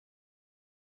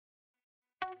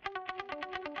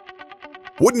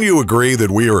Wouldn't you agree that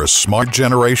we are a smart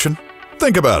generation?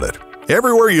 Think about it.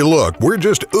 Everywhere you look, we're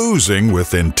just oozing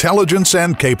with intelligence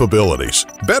and capabilities.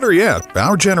 Better yet,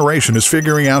 our generation is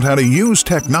figuring out how to use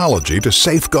technology to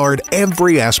safeguard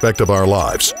every aspect of our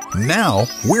lives. Now,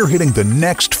 we're hitting the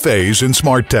next phase in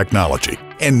smart technology.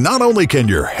 And not only can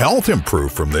your health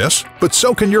improve from this, but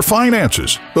so can your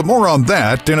finances. But more on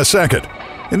that in a second.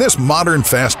 In this modern,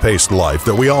 fast-paced life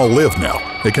that we all live now,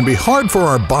 it can be hard for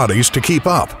our bodies to keep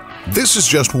up. This is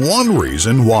just one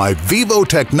reason why VYVO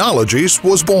Technologies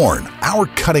was born. Our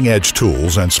cutting-edge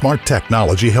tools and smart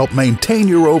technology help maintain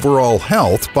your overall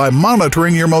health by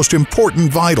monitoring your most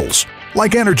important vitals,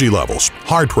 like energy levels,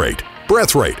 heart rate,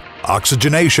 breath rate,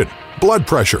 oxygenation, blood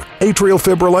pressure, atrial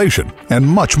fibrillation, and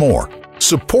much more.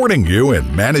 Supporting you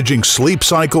in managing sleep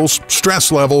cycles,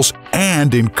 stress levels,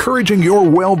 and encouraging your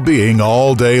well-being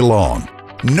all day long.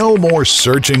 No more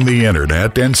searching the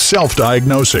internet and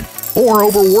self-diagnosing, or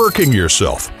overworking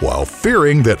yourself while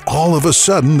fearing that all of a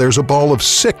sudden there's a ball of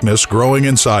sickness growing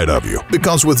inside of you.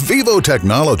 Because with VYVO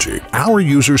technology, our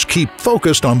users keep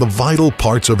focused on the vital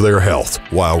parts of their health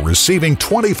while receiving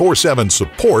 24/7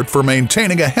 support for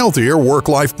maintaining a healthier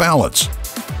work-life balance.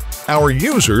 Our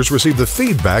users receive the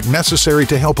feedback necessary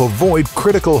to help avoid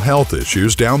critical health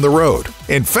issues down the road.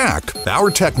 In fact, our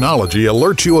technology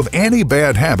alerts you of any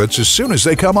bad habits as soon as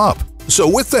they come up. So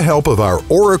with the help of our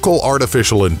Oracle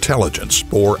Artificial Intelligence,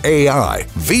 or AI,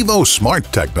 VYVO Smart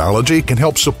Technology can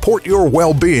help support your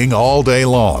well-being all day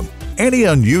long. Any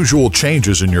unusual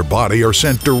changes in your body are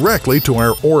sent directly to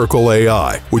our Oracle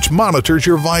AI, which monitors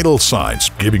your vital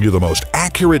signs, giving you the most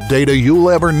accurate data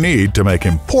you'll ever need to make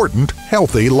important,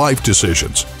 healthy life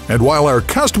decisions. And while our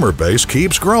customer base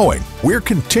keeps growing, we're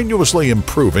continuously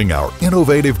improving our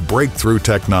innovative breakthrough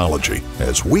technology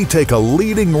as we take a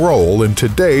leading role in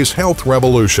today's health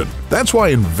revolution. That's why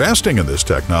investing in this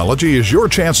technology is your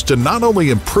chance to not only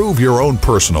improve your own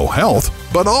personal health,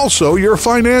 but also your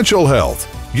financial health.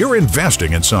 You're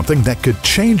investing in something that could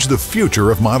change the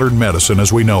future of modern medicine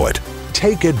as we know it.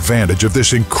 Take advantage of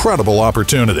this incredible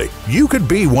opportunity. You could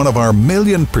be one of our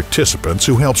million participants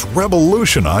who helps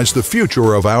revolutionize the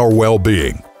future of our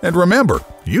well-being. And remember,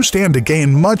 you stand to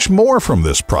gain much more from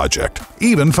this project,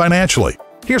 even financially.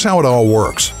 Here's how it all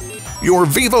works. Your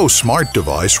VYVO Smart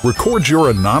device records your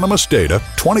anonymous data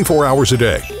 24 hours a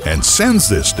day and sends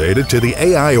this data to the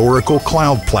AI Oracle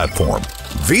Cloud platform.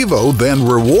 VYVO then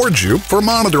rewards you for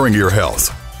monitoring your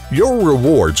health. Your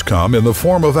rewards come in the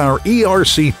form of our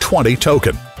ERC20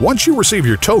 token. Once you receive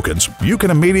your tokens, you can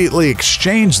immediately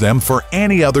exchange them for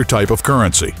any other type of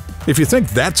currency. If you think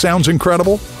that sounds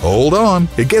incredible, hold on,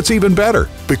 it gets even better,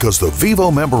 because the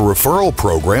VYVO Member Referral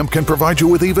Program can provide you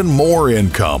with even more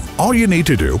income. All you need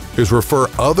to do is refer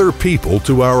other people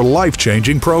to our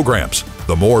life-changing programs.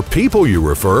 The more people you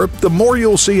refer, the more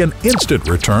you'll see an instant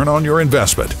return on your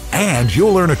investment, and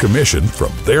you'll earn a commission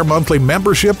from their monthly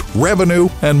membership, revenue,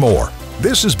 and more.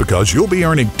 This is because you'll be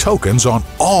earning tokens on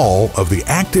all of the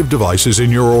active devices in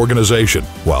your organization,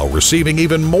 while receiving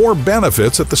even more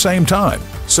benefits at the same time.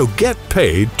 So get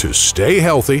paid to stay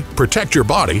healthy, protect your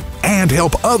body, and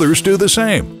help others do the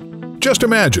same. Just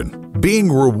imagine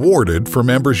being rewarded for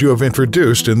members you have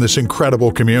introduced in this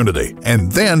incredible community,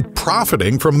 and then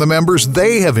profiting from the members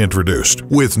they have introduced,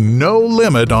 with no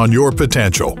limit on your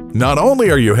potential. Not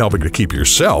only are you helping to keep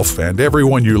yourself and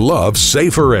everyone you love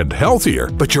safer and healthier,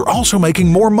 but you're also making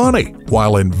more money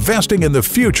while investing in the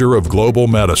future of global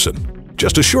medicine.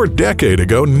 Just a short decade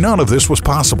ago, none of this was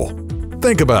possible.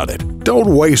 Think about it.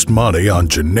 Don't waste money on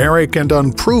generic and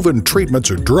unproven treatments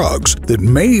or drugs that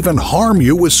may even harm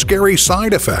you with scary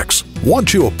side effects.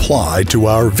 Once you apply to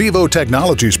our VYVO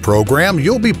Technologies program,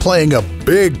 you'll be playing a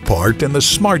big part in the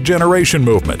smart generation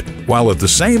movement, while at the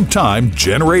same time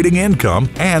generating income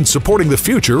and supporting the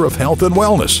future of health and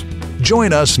wellness.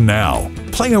 Join us now.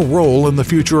 Play a role in the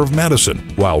future of medicine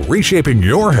while reshaping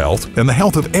your health and the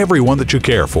health of everyone that you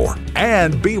care for.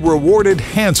 And be rewarded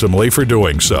handsomely for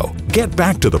doing so. Get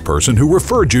back to the person who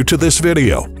referred you to this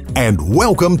video. And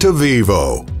welcome to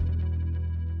VYVO.